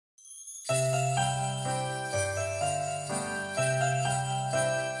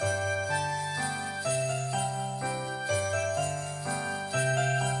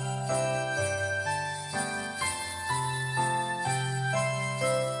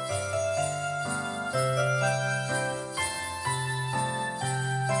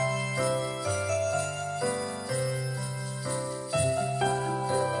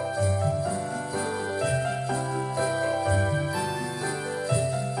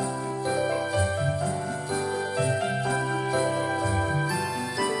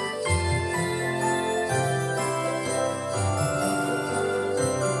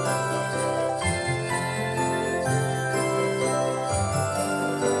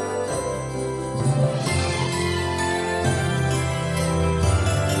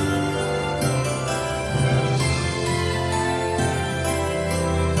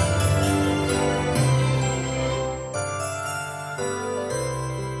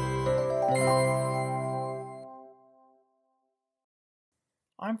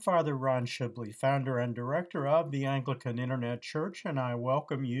I'm Father Ron Shibley, founder and director of the Anglican Internet Church, and I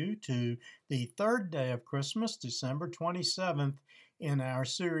welcome you to the third day of Christmas, December 27th, in our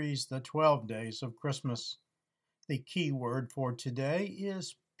series, The 12 Days of Christmas. The key word for today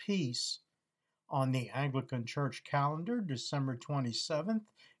is peace. On the Anglican Church calendar, December 27th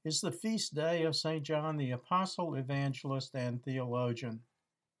is the feast day of St. John the Apostle, Evangelist, and Theologian.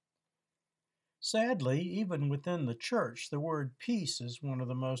 Sadly, even within the Church, the word peace is one of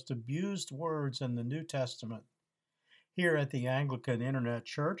the most abused words in the New Testament. Here at the Anglican Internet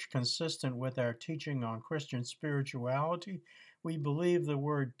Church, consistent with our teaching on Christian spirituality, we believe the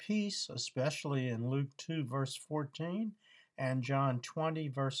word peace, especially in Luke 2, verse 14, and John 20,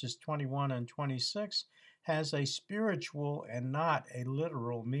 verses 21 and 26, has a spiritual and not a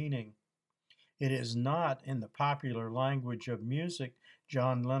literal meaning. It is not, in the popular language of music,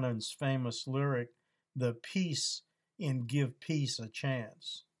 John Lennon's famous lyric, "The peace in Give Peace a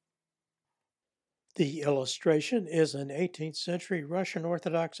Chance." The illustration is an 18th century Russian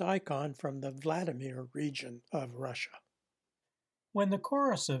Orthodox icon from the Vladimir region of Russia. When the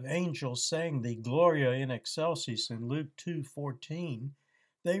chorus of angels sang the Gloria in Excelsis in Luke 2:14,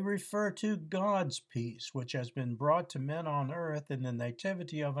 they refer to God's peace, which has been brought to men on earth in the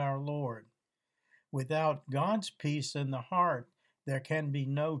nativity of our Lord. Without God's peace in the heart, there can be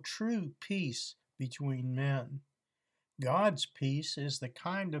no true peace between men. God's peace is the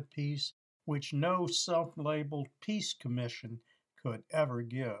kind of peace which no self-labeled peace commission could ever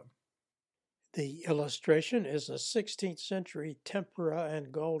give. The illustration is a 16th century tempera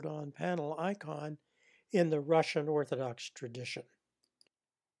and gold on panel icon in the Russian Orthodox tradition.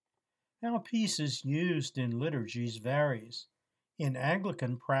 How peace is used in liturgies varies. In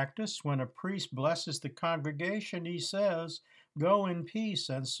Anglican practice, when a priest blesses the congregation, he says, "Go in peace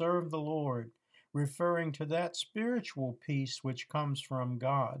and serve the Lord," referring to that spiritual peace which comes from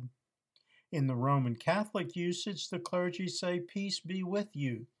God. In the Roman Catholic usage, the clergy say, "Peace be with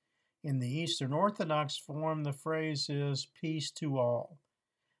you." In the Eastern Orthodox form, the phrase is, "Peace to all."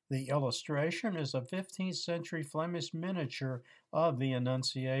 The illustration is a 15th century Flemish miniature of the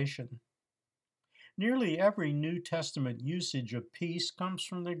Annunciation. Nearly every New Testament usage of peace comes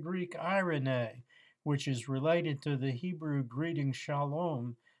from the Greek eirene, which is related to the Hebrew greeting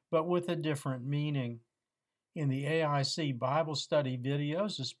shalom, but with a different meaning. In the AIC Bible study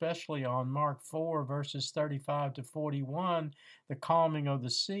videos, especially on Mark 4, verses 35 to 41, the calming of the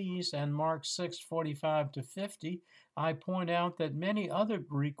seas, and Mark 6, 45 to 50, I point out that many other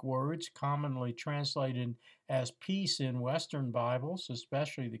Greek words commonly translated as peace in Western Bibles,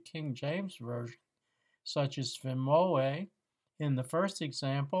 especially the King James Version, such as phimoe in the first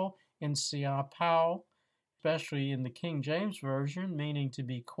example, in siapau, especially in the King James Version, meaning to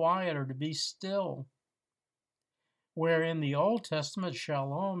be quiet or to be still. Where in the Old Testament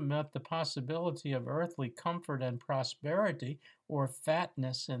shalom meant the possibility of earthly comfort and prosperity, or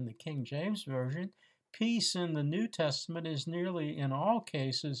fatness in the King James Version, peace in the New Testament is nearly in all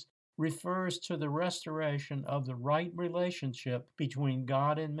cases refers to the restoration of the right relationship between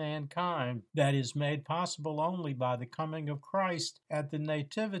God and mankind that is made possible only by the coming of Christ at the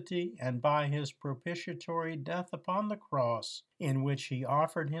Nativity and by his propitiatory death upon the cross, in which he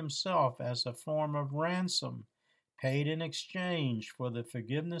offered himself as a form of ransom, paid in exchange for the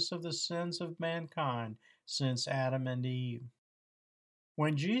forgiveness of the sins of mankind since Adam and Eve.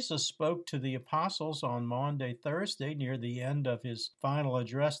 When Jesus spoke to the apostles on Maundy Thursday near the end of his final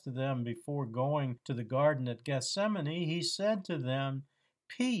address to them before going to the garden at Gethsemane, he said to them,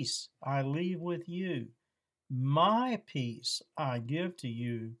 "Peace I leave with you. My peace I give to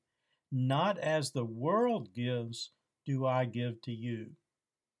you. Not as the world gives do I give to you."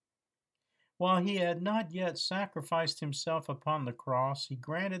 While he had not yet sacrificed himself upon the cross, he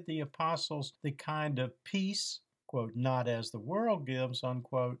granted the apostles the kind of peace, quote, "not as the world gives,"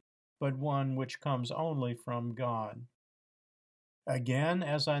 unquote, but one which comes only from God. Again,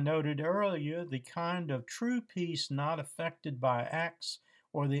 as I noted earlier, the kind of true peace not affected by acts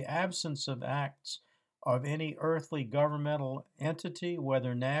or the absence of acts of any earthly governmental entity,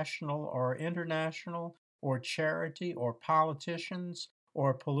 whether national or international, or charity or politicians,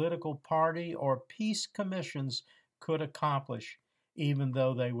 or political party or peace commissions could accomplish, even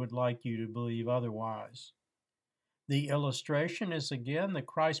though they would like you to believe otherwise. The illustration is again the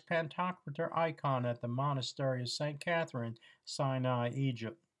Christ Pantocrator icon at the monastery of St. Catherine, Sinai,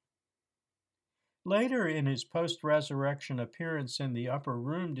 Egypt. Later in his post-resurrection appearance in the upper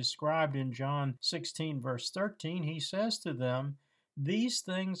room described in John 16, verse 13, he says to them, "These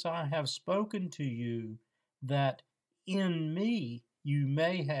things I have spoken to you, that in me you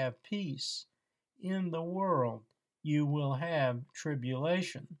may have peace. In the world You will have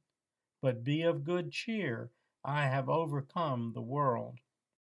tribulation, but be of good cheer. I have overcome the world.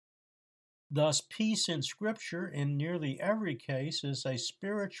 Thus, peace in Scripture, in nearly every case, is a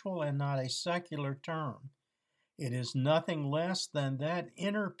spiritual and not a secular term. It is nothing less than that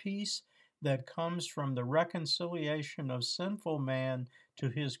inner peace that comes from the reconciliation of sinful man to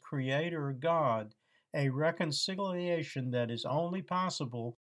his Creator God, a reconciliation that is only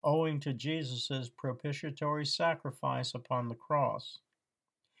possible owing to Jesus' propitiatory sacrifice upon the cross.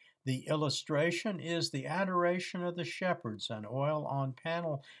 The illustration is the Adoration of the Shepherds, an oil on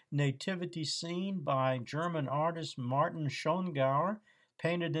panel nativity scene by German artist Martin Schongauer,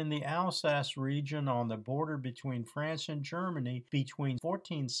 painted in the Alsace region on the border between France and Germany between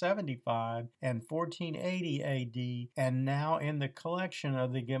 1475 and 1480 AD, and now in the collection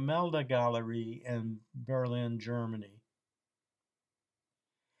of the Gemäldegalerie in Berlin, Germany.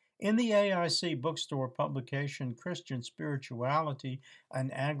 In the AIC bookstore publication Christian Spirituality, an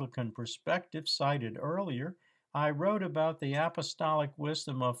Anglican Perspective, cited earlier, I wrote about the apostolic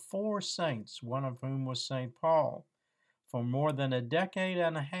wisdom of 4 saints, one of whom was St. Paul. For more than a decade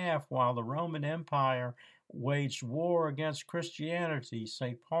and a half, while the Roman Empire waged war against Christianity,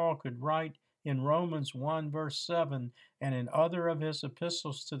 St. Paul could write in Romans 1 verse 7 and in other of his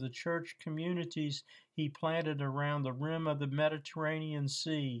epistles to the church communities he planted around the rim of the Mediterranean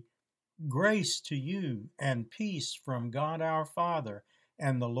Sea, "Grace to you and peace from God our Father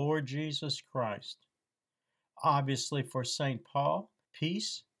and the Lord Jesus Christ." Obviously, for St. Paul,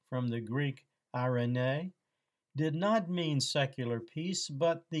 peace, from the Greek eirene, did not mean secular peace,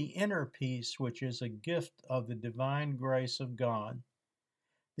 but the inner peace, which is a gift of the divine grace of God.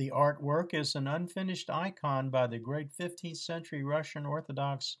 The artwork is an unfinished icon by the great 15th century Russian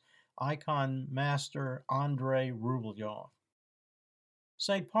Orthodox icon master Andrei Rublev.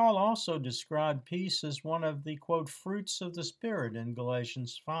 St. Paul also described peace as one of the, quote, fruits of the Spirit in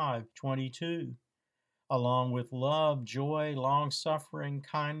Galatians 5:22, along with love, joy, long-suffering,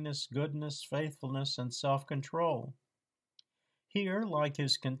 kindness, goodness, faithfulness, and self-control. Here, like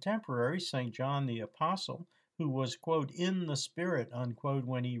his contemporary, St. John the Apostle, who was, quote, in the Spirit, unquote,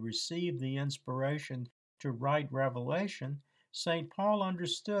 when he received the inspiration to write Revelation, St. Paul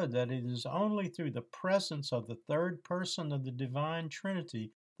understood that it is only through the presence of the third person of the divine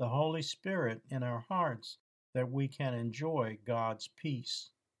Trinity, the Holy Spirit, in our hearts, that we can enjoy God's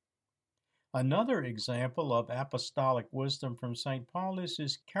peace. Another example of apostolic wisdom from St. Paul is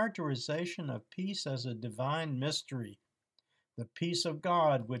his characterization of peace as a divine mystery. The peace of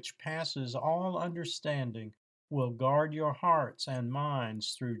God, which passes all understanding, will guard your hearts and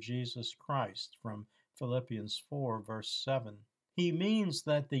minds through Jesus Christ, from Philippians 4, verse 7. He means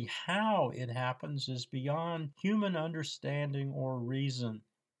that the how it happens is beyond human understanding or reason.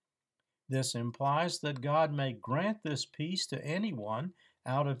 This implies that God may grant this peace to anyone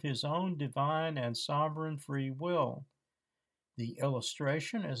out of his own divine and sovereign free will. The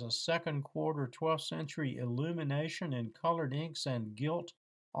illustration is a second quarter 12th century illumination in colored inks and gilt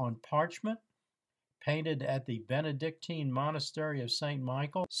on parchment, painted at the Benedictine Monastery of St.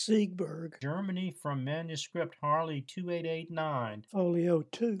 Michael, Siegburg, Germany, from manuscript Harley 2889, Folio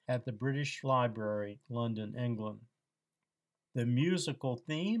 2. at the British Library, London, England. The musical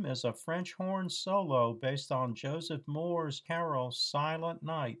theme is a French horn solo based on Joseph Moore's carol Silent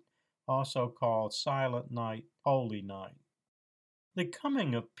Night, also called Silent Night, Holy Night. The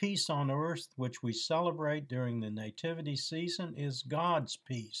coming of peace on earth, which we celebrate during the Nativity season, is God's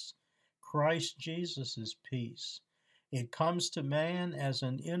peace, Christ Jesus' peace. It comes to man as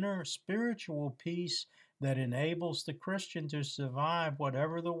an inner spiritual peace that enables the Christian to survive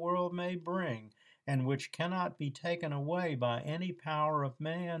whatever the world may bring, and which cannot be taken away by any power of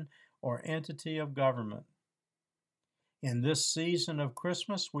man or entity of government. In this season of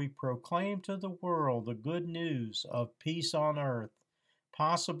Christmas, we proclaim to the world the good news of peace on earth,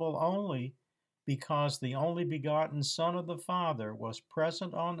 possible only because the only begotten Son of the Father was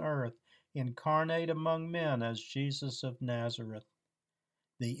present on earth, incarnate among men as Jesus of Nazareth.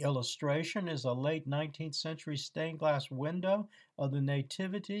 The illustration is a late 19th century stained glass window of the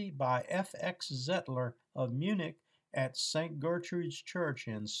Nativity by F.X. Zettler of Munich at St. Gertrude's Church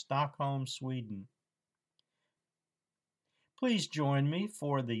in Stockholm, Sweden. Please join me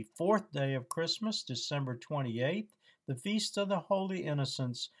for the fourth day of Christmas, December 28th, the Feast of the Holy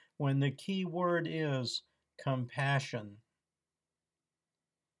Innocents, when the key word is compassion.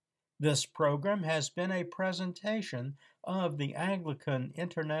 This program has been a presentation of the Anglican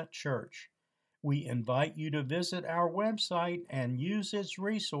Internet Church. We invite you to visit our website and use its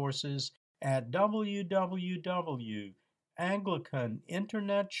resources at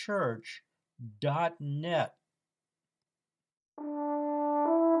www.anglicaninternetchurch.net.